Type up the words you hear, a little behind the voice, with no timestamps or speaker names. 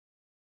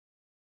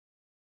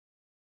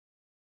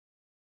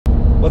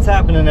What's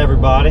happening,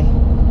 everybody?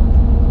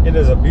 It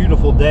is a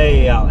beautiful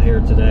day out here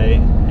today,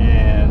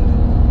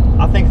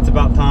 and I think it's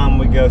about time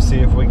we go see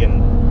if we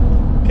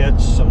can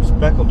catch some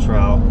speckled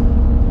trout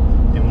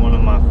in one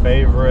of my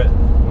favorite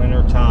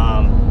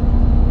wintertime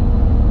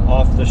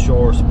off the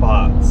shore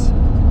spots.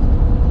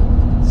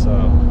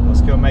 So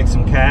let's go make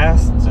some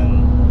casts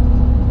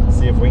and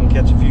see if we can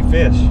catch a few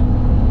fish.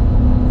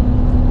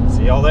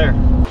 See y'all there.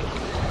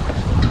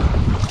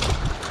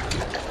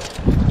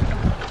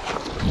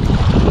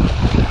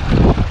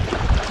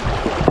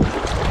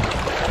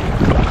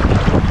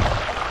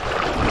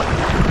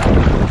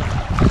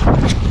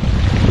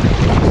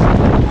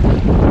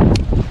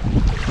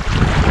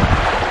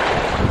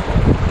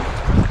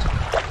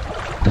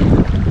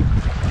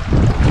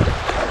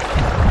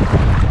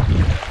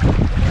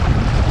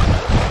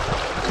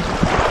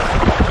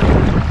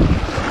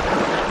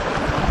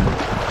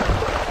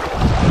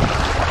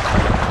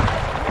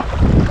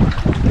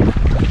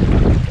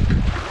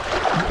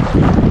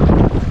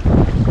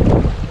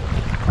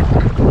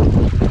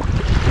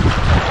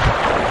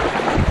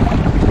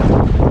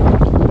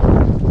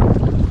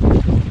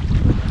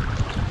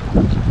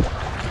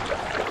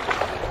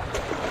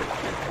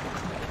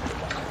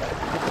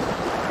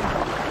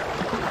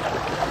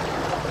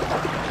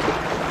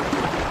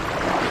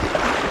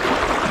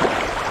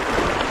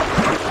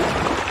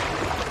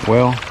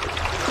 Well,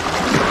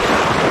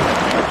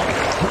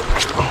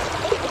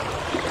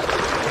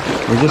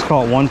 we just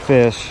caught one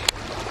fish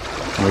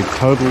and we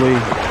totally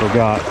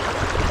forgot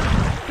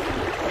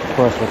to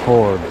press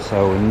record,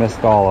 so we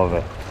missed all of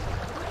it.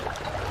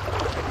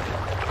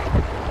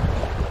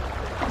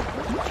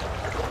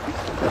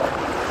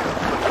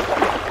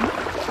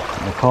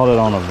 I caught it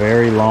on a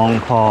very long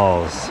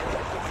pause.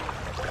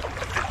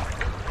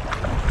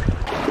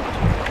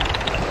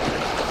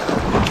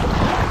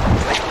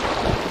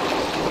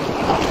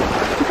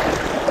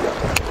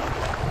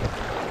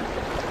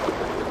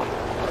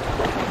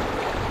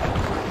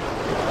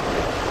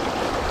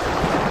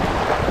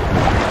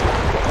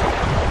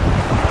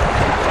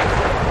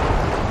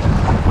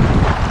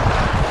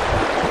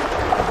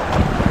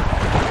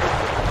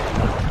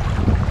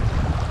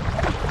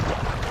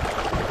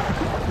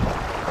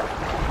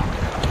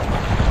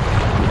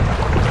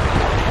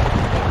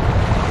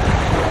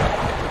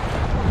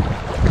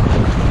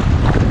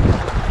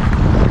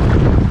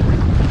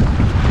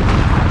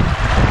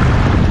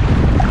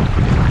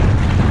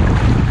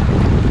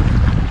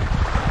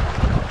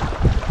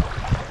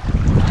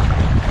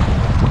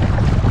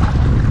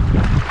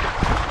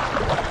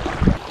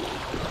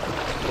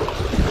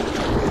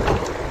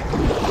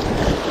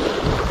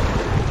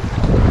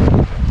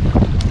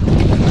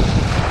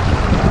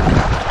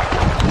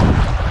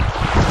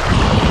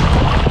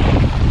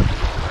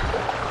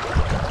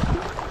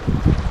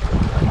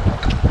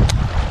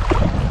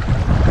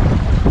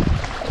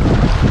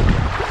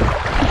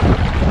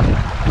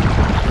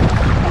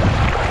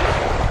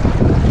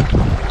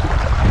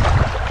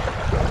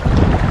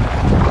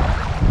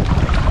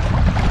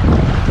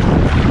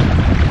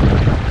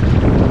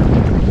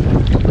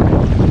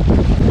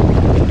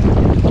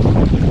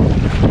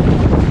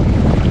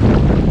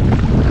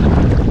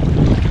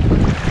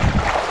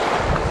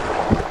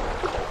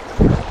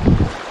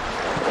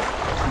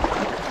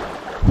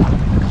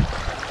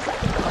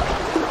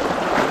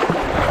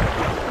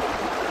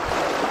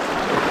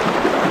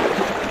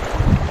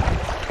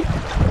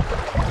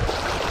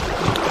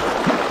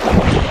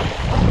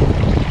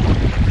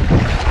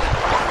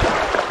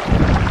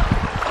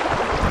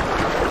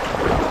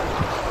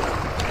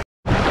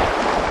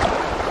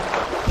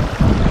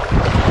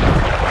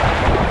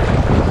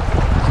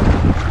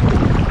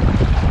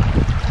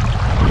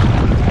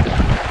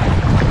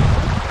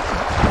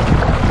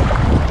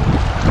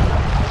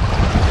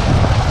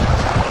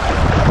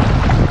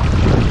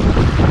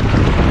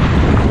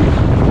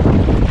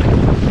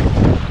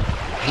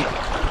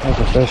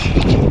 Fish.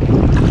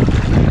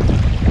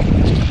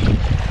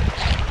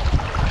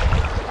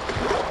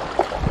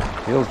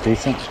 Feels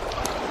decent.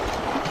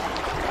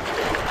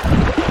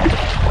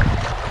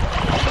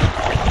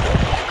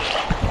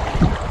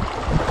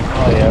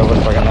 Oh yeah, it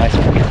looks like a nice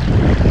one.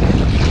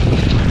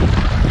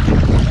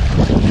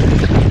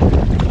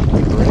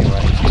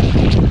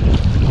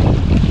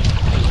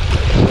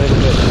 A little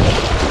bit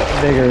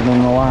bigger than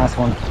the last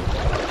one.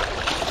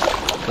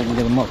 If we can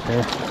get them up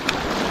there.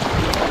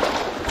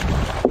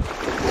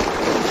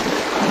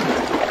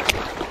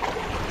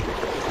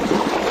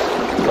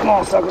 Come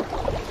on, sucker.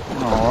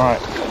 All right.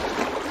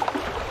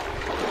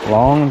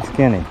 Long and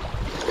skinny.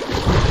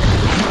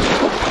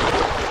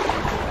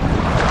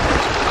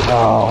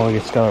 Oh, we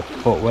just got our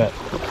foot wet.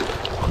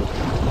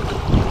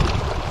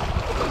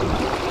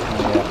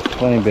 Yeah,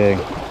 plenty big.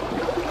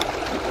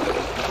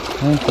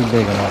 Plenty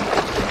big enough.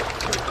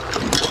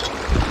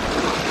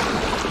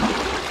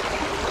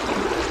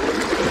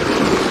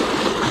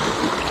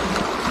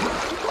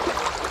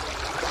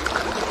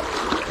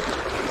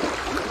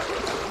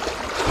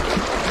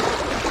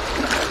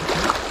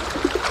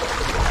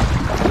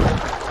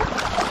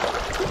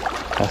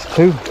 That's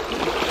two.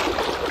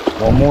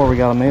 One more, we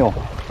got a meal.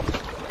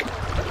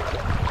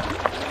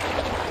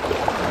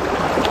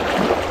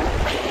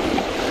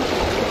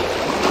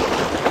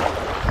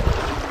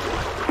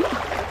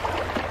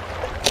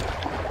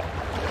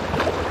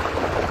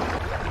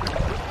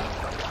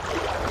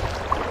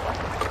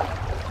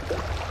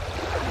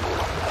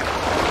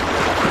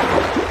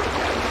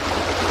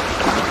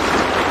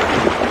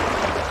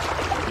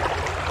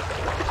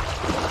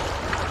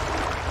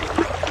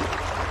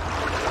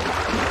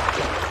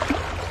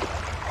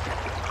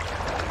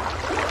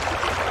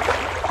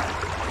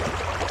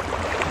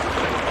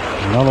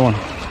 Another one.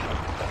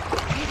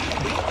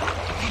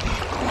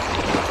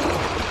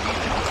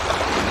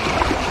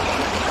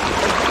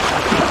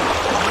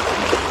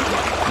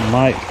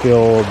 Might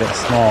feel a bit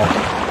small.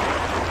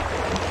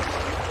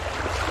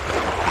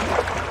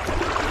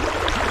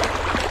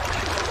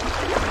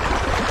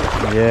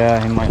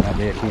 Yeah, he might not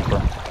be a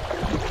keeper.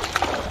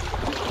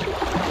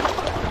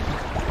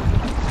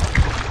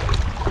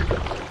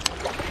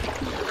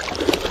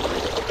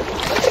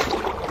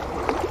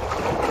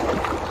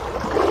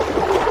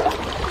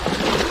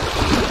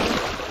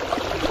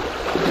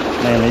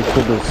 Man, these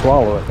could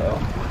swallow it though.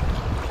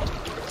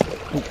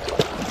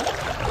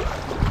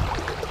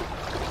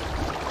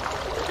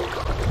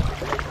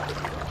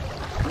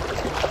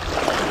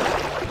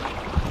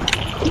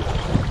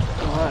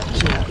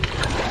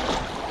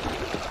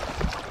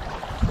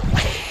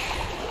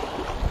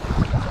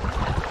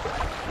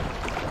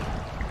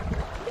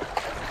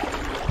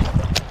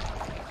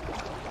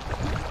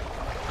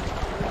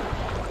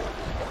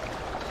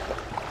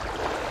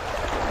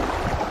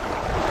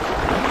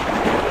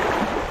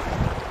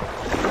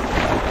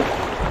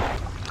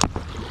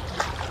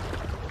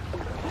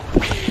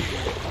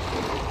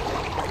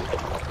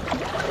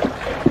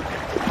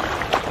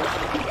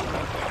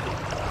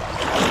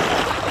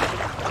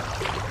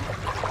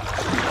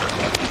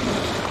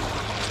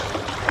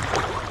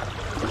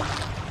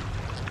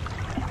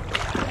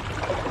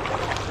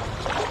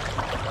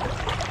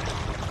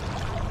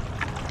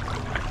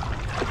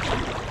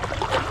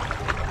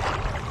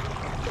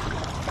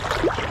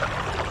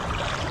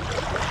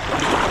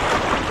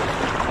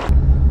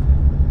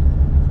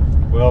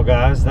 Well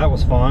guys, that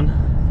was fun.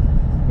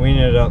 We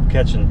ended up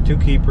catching 2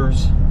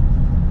 keepers.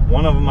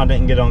 One of them I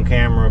didn't get on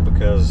camera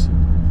because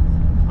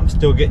I'm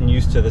still getting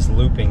used to this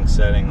looping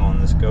setting on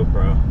this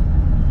GoPro.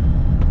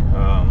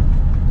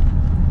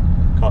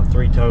 Caught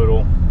 3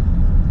 total.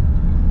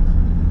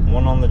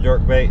 1 on the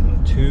jerkbait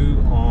and 2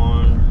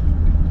 on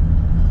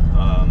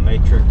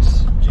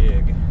matrix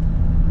jig.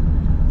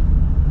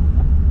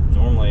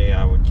 Normally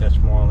I would catch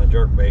more on the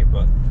jerkbait,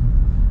 but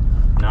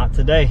not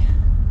today.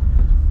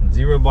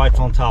 0 bites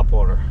on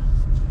topwater,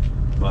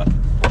 but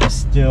it's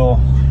still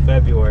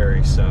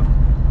February, so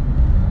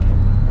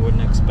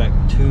wouldn't expect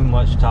too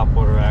much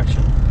topwater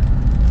action.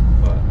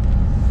 But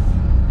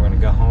we're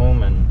gonna go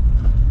home and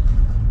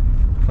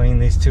clean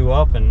these 2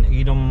 up and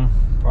eat them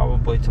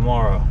probably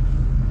tomorrow.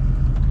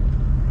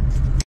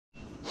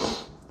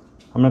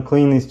 I'm gonna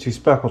clean these 2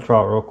 speckled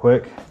trout real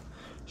quick,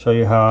 show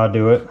you how I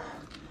do it.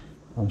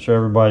 I'm sure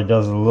everybody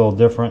does it a little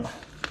different.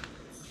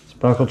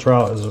 Speckled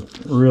trout is a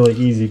really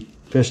easy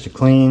fish to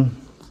clean.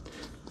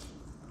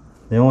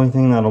 The only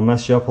thing that'll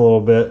mess you up a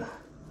little bit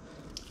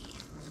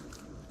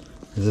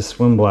is this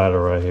swim bladder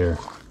right here.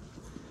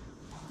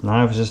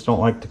 Knives just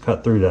don't like to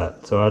cut through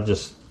that, so I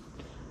just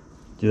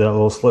do that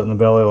little slit in the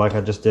belly like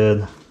I just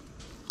did.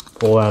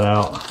 Pull that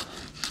out,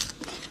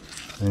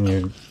 and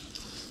you're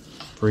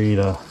free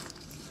to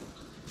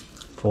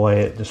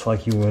fillet it just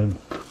like you would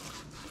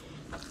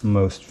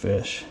most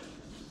fish.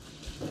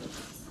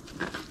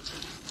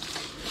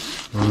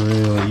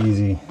 Really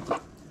easy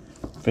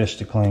fish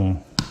to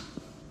clean.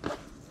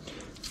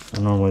 I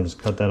normally just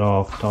cut that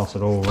off, toss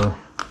it over,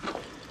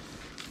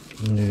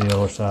 and do the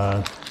other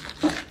side.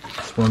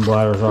 Swim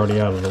bladder's already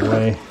out of the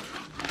way.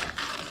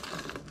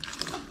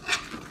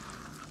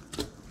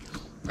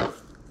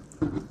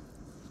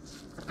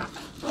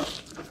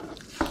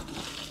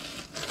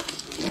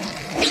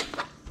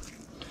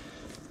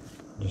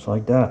 Just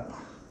like that.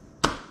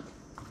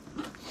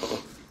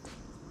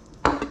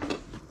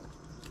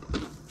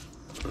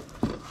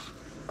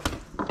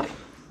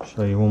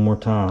 Show you one more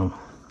time.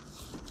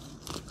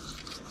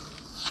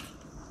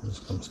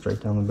 Just come straight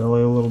down the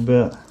belly a little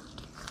bit.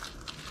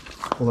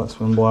 Pull that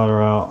swim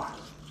bladder out.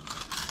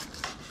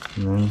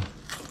 And then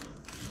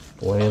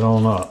lay it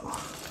on up.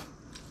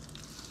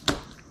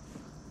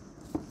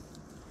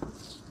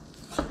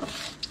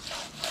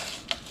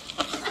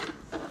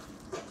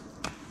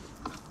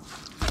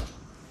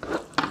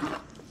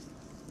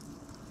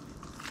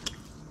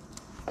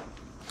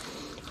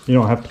 You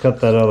don't have to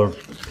cut that other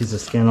piece of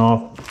skin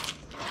off.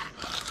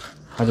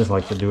 I just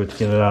like to do it to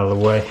get it out of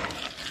the way.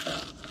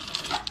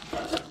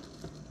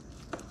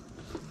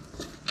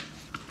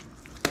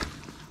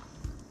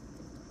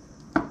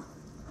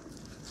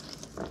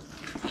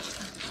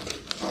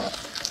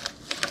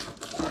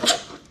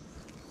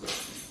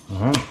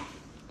 Alright,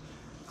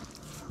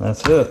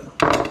 that's it.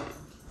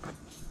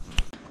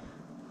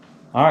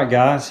 Alright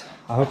guys,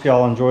 I hope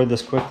y'all enjoyed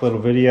this quick little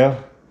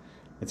video.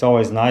 It's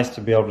always nice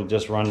to be able to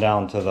just run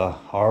down to the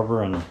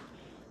harbor and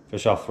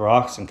fish off the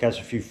rocks and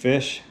catch a few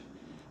fish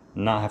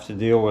and not have to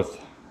deal with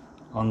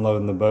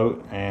unloading the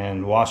boat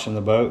and washing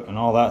the boat and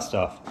all that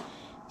stuff.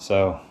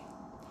 So,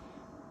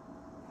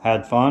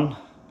 had fun.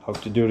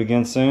 Hope to do it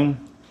again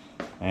soon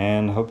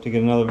and hope to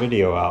get another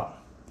video out.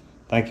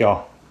 Thank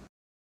y'all.